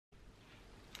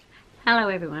Hello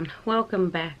everyone, welcome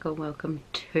back or welcome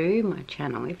to my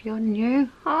channel. If you're new,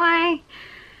 hi,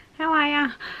 how are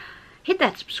ya? Hit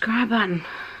that subscribe button,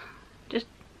 just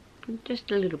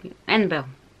a little bit, and the bell.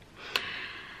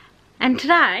 And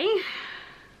today I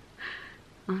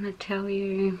want to tell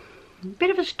you a bit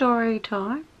of a story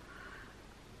time,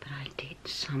 but I did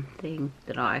something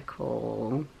that I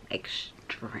call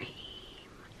extreme.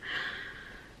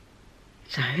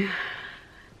 So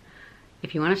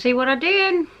if you want to see what I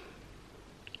did,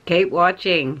 keep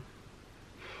watching.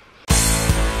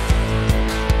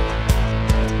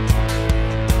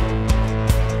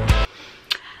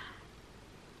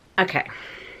 Okay,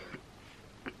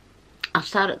 I'll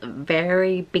start at the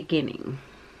very beginning.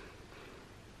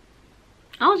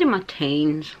 I was in my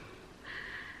teens,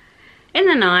 in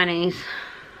the 90s,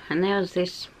 and there was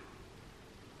this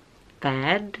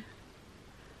fad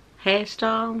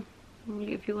hairstyle,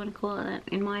 if you want to call it that,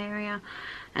 in my area,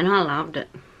 and I loved it.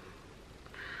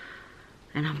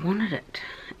 And I've wanted it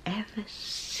ever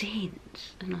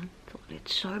since. And I thought,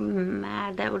 it's so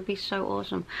mad. That would be so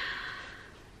awesome.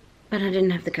 But I didn't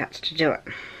have the guts to do it.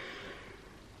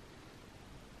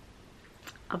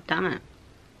 I've done it.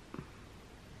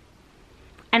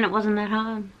 And it wasn't that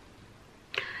hard.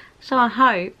 So I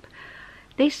hope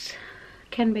this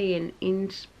can be an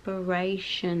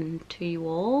inspiration to you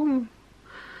all.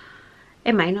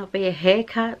 It may not be a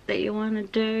haircut that you want to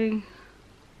do,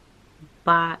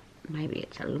 but maybe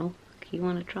it's a look you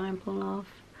want to try and pull off.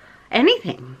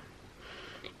 Anything.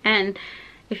 And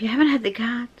if you haven't had the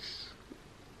guts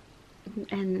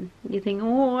and you think,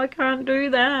 oh, I can't do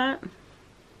that.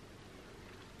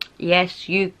 Yes,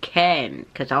 you can,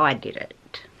 because I did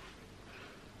it.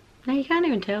 Now you can't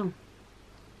even tell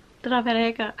that I've had a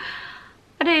haircut.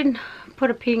 I did put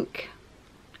a pink,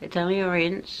 it's only a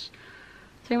rinse,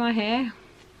 through my hair.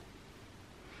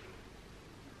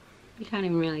 You can't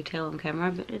even really tell on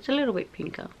camera, but it's a little bit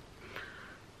pinker.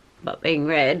 But being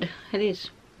red, it is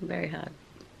very hard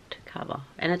to cover.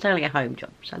 And it's only a home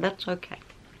job, so that's okay.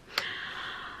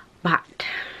 But,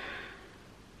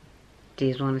 do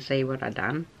you want to see what I've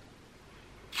done?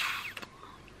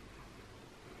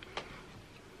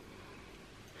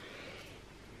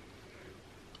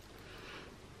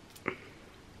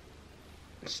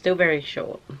 It's still very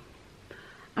short.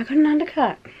 I got an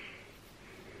undercut.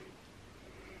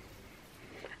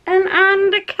 An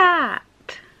undercut.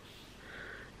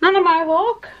 Not a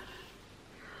mohawk,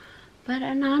 but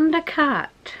an undercut.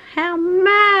 How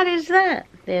mad is that?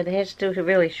 There, the hair's still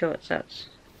really short, so it's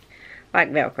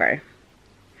like Velcro.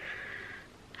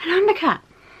 An undercut.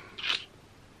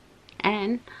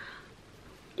 And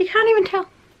you can't even tell.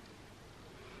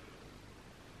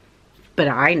 But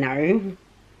I know.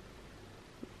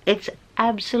 It's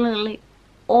absolutely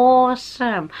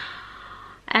awesome.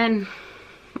 And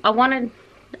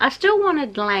I still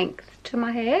wanted length to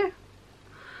my hair.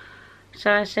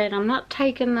 So I said, I'm not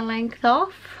taking the length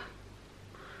off.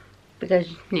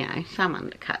 Because, you know, some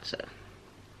undercuts are,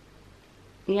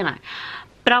 you know.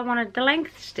 But I wanted the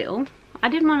length still. I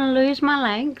didn't want to lose my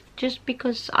length just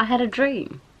because I had a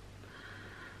dream.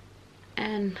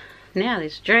 And now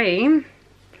this dream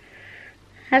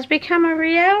has become a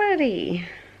reality.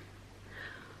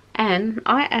 And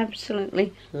I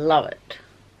absolutely love it.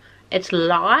 It's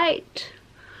light.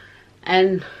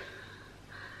 And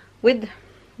with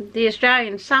the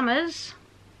Australian summers,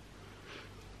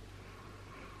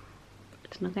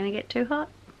 it's not going to get too hot.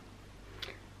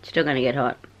 It's still going to get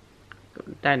hot.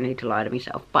 Don't need to lie to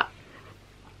myself, but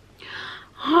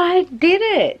I did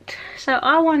it. So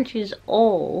I want you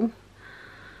all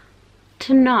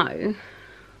to know,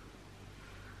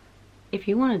 if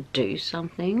you want to do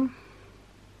something,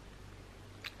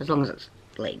 as long as it's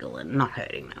legal and not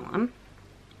hurting no one,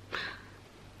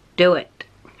 do it.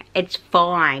 It's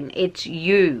fine. It's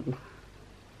you.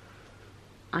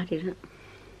 I did it.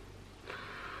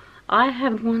 I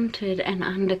have wanted an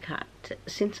undercut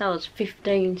since I was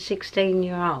 15, 16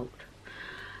 year old.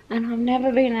 And I've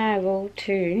never been able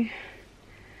to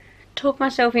talk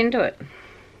myself into it.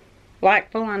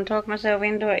 Like full on talk myself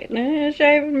into it.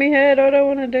 Shaving my head, I don't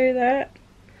want to do that.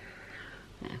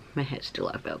 Yeah, my hair's still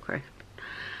like Velcro.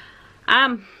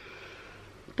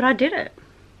 But I did it.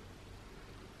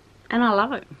 And I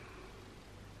love it.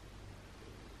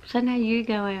 So now you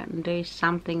go out and do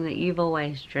something that you've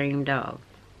always dreamed of.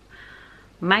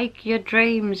 Make your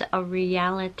dreams a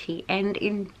reality and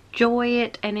enjoy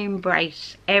it and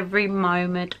embrace every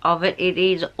moment of it. It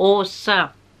is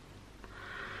awesome.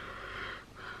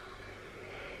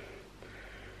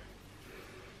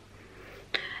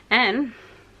 And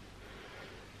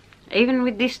even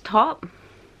with this top,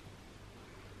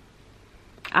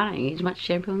 I don't use much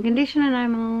shampoo and conditioner no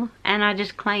more. And I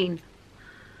just clean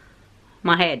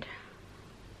my head.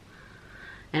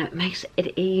 And it makes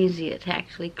it easier to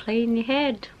actually clean your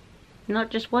head. Not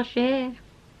just wash your hair.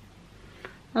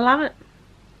 I love it.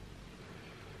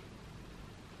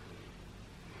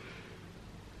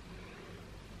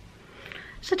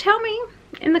 So tell me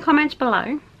in the comments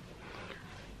below,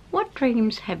 what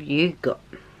dreams have you got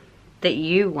that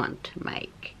you want to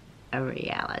make a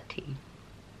reality?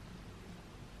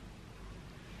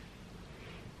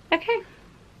 Okay.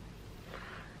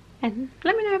 And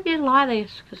let me know if you like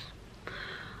this, because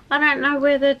I don't know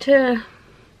whether to,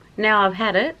 now I've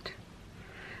had it,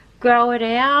 grow it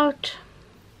out,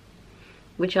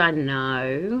 which I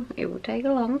know it will take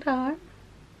a long time,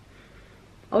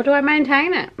 or do I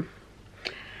maintain it?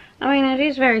 I mean, it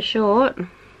is very short,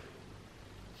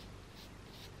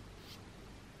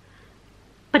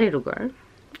 but it'll grow.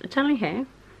 It's only hair.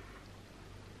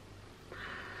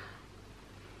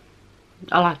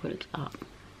 I like when it's up.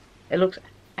 It looks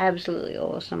absolutely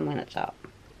awesome when it's up.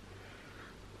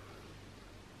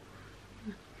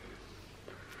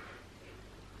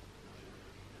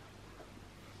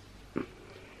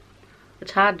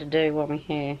 It's hard to do while my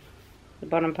hair, the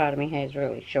bottom part of my hair is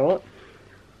really short,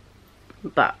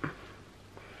 but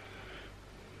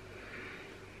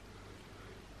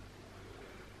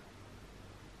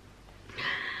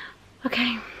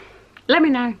okay, let me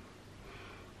know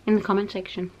in the comment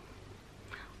section,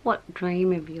 what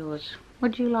dream of yours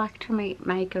would you like to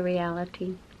make a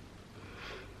reality?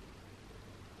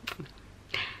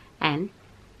 And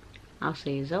I'll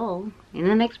see you all in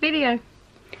the next video.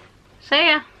 See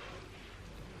ya!